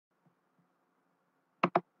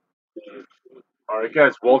All right,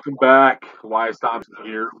 guys, welcome back. Elias Thompson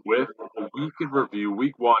here with a week in review.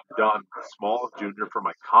 Week one done. Small junior for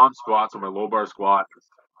my comp squats, so my low bar squat,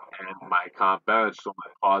 and my comp bench, so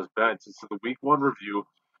my pause bench. This is the week one review.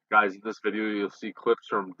 Guys, in this video, you'll see clips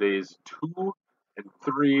from days 2 and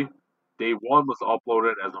 3. Day one was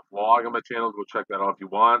uploaded as a vlog on my channel. Go check that out if you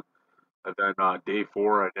want. And then day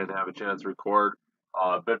four, I didn't have a chance to record.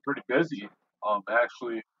 Been pretty busy.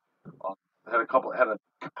 Actually, um, had a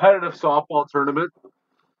competitive softball tournament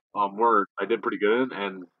where I did pretty good in,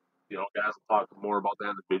 and guys will talk more about that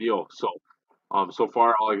in the video. So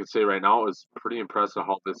far, all I can say right now is pretty impressed with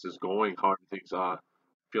how this is going, how everything's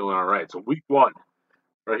feeling all right. So week one,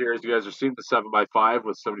 right here, as you guys are seeing, the 7x5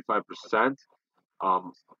 with 75%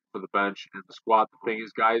 for the bench and the squat. The thing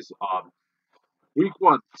is, guys, week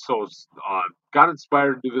one, so got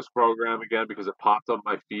inspired to do this program again because it popped up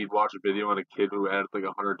my feed, watched a video on a kid who had like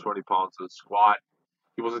 120 pounds of squat.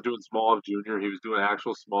 He wasn't doing SMOLOV junior. He was doing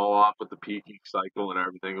actual SMOLOV with the peaking cycle and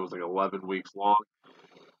everything. It was like 11 weeks long.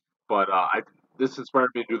 But this inspired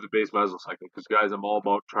me to do the base meso cycle because, guys, I'm all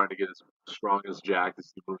about trying to get as strong as jacked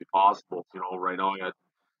as humanly possible. Right now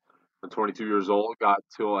I'm 22 years old. Got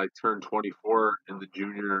till I turned 24 in the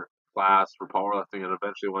junior class for powerlifting, and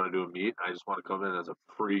eventually want to do a meet. I just want to come in as a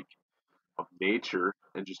freak of nature,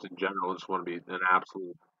 and just in general, I just want to be an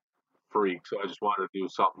absolute freak. So I just wanted to do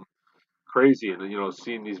something crazy. And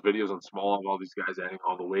seeing these videos on small of all these guys adding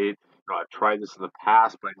all the weight. I've tried this in the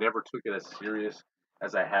past, but I never took it as serious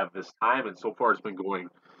as I have this time. And so far, it's been going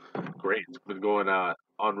great. It's been going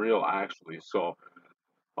unreal, actually. So,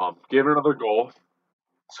 gave it another go.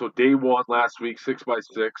 So day one last week,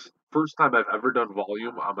 6x6. First time I've ever done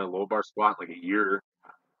volume on my low bar squat in like a year,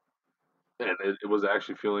 and it was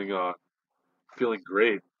actually feeling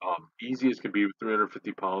great. Easy as can be with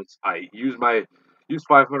 350 pounds. I use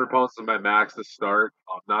 500 pounds as my max to start.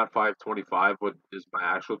 Not 525, what is my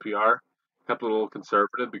actual PR. Kept it a little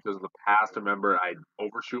conservative because in the past, I remember I'd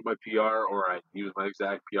overshoot my PR or I'd use my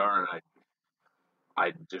exact PR and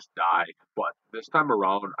I'd just die. But this time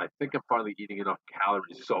around, I think I'm finally eating enough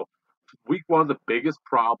calories. So week one, the biggest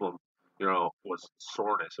problem, was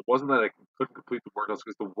soreness. It wasn't that I couldn't complete the workouts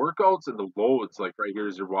because the workouts and the loads, like right here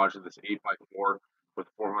as you're watching this 8x4 with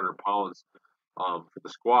 400 pounds for the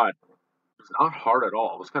squat, it was not hard at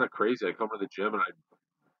all. It was kind of crazy. I come to the gym and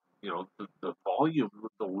the volume,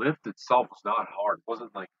 the lift itself was not hard. It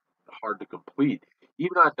wasn't like hard to complete.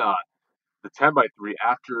 Even on the 10x3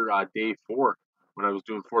 after day four, when I was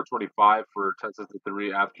doing 425 for 10 sets of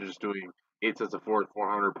three after just doing 8 sets of four at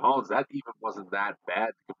 400 pounds, that even wasn't that bad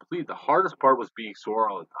to complete. The hardest part was being sore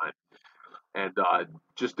all the time. And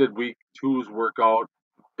just did week two's workout,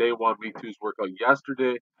 day one, week two's workout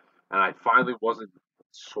yesterday, and I finally wasn't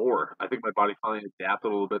sore. I think my body finally adapted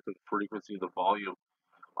a little bit to the frequency and the volume.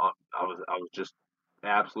 I was just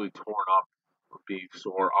absolutely torn up with being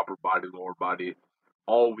sore, upper body, lower body,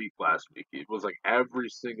 all week last week. It was like every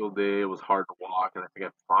single day it was hard to walk, and I think I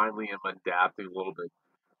finally am adapting a little bit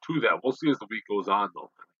to that. We'll see as the week goes on, though,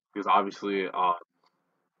 because obviously I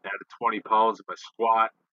added 20 pounds in my squat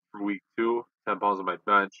for week two, 10 pounds on my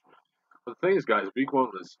bench. But the thing is, guys, week one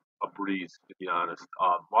was a breeze, to be honest.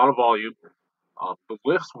 A lot of volume. The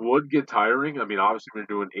lifts would get tiring. I mean, obviously, when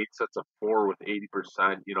you're doing 8 sets of four with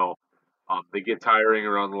 80%, they get tiring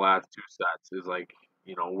around the last 2 sets. Is like,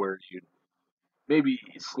 where you maybe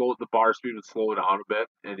slow the bar speed would slow down a bit,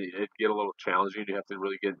 and it'd get a little challenging. You have to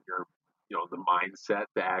really get your, the mindset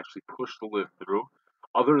to actually push the lift through.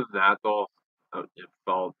 Other than that, though, it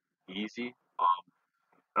felt easy.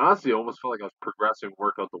 And honestly, I almost felt like I was progressing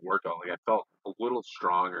workout to workout. Like I felt a little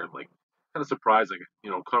stronger and like kind of surprised. Like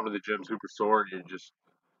come to the gym super sore and you're just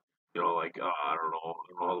like I don't know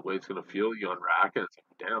how the weight's gonna feel. You unrack it, it's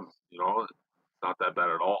like damn, it's not that bad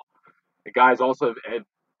at all. And guys, also, and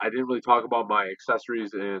I didn't really talk about my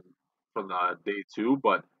accessories in from the day two,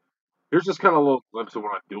 but here's just kind of a little glimpse of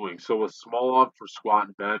what I'm doing. So with small up for squat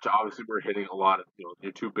and bench, obviously we're hitting a lot of your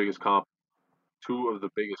two of the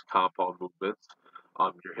biggest compound movements.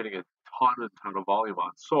 You're hitting a ton of volume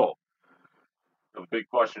on. So the big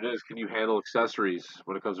question is, can you handle accessories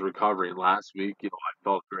when it comes to recovery? And last week, I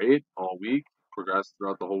felt great all week, progressed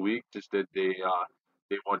throughout the whole week. Just did day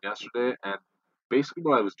one yesterday, and basically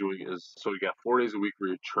what I was doing is, so you got 4 days a week where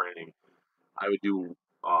you're training. I would do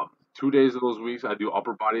 2 days of those weeks. I do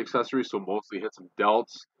upper body accessories, so mostly hit some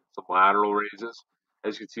delts, some lateral raises.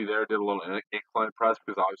 As you can see there, I did a little incline press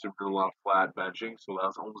because obviously we're doing a lot of flat benching, so that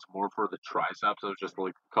was almost more for the triceps. It was just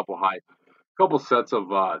like a couple sets of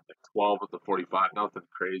 12 with the 45, nothing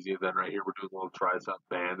crazy. Then right here we're doing a little tricep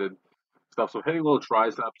banded stuff. So hitting little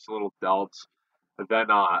triceps, little delts, and then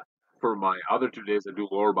for my other 2 days, I do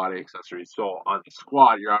lower body accessories. So on the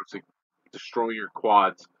squat, you're obviously destroying your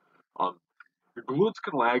quads. Um, your glutes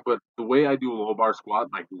can lag, but the way I do a low bar squat,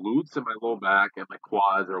 my glutes and my low back and my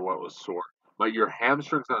quads are what was sore. But your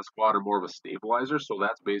hamstrings on a squat are more of a stabilizer, so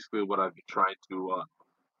that's basically what I've been trying to,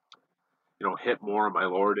 hit more in my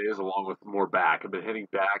lower days, along with more back. I've been hitting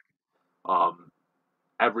back um,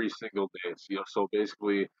 every single day. So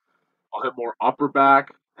basically, I'll hit more upper back,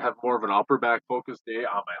 have more of an upper back focus day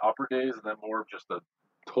on my upper days, and then more of just a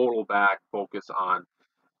total back focus on,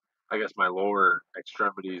 I guess, my lower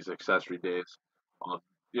extremities accessory days. Um,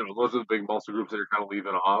 those are the big muscle groups that you're kind of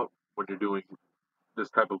leaving off when you're doing this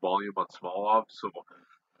type of volume on SMOLOV. So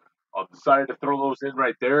I've decided to throw those in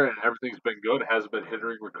right there, and everything's been good. It hasn't been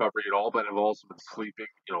hindering recovery at all, but I've also been sleeping,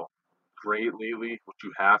 great lately, which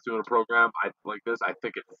you have to in a program like this. I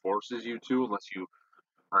think it forces you to, unless you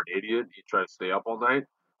are an idiot, you try to stay up all night.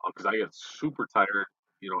 Because I get super tired,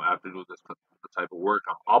 after doing this type of work.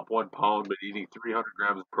 I'm up 1 pound, but eating 300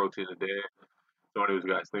 grams of protein a day. So, anyways,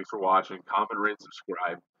 guys, thanks for watching. Comment, rate,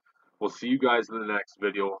 subscribe. We'll see you guys in the next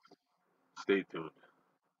video. Stay tuned.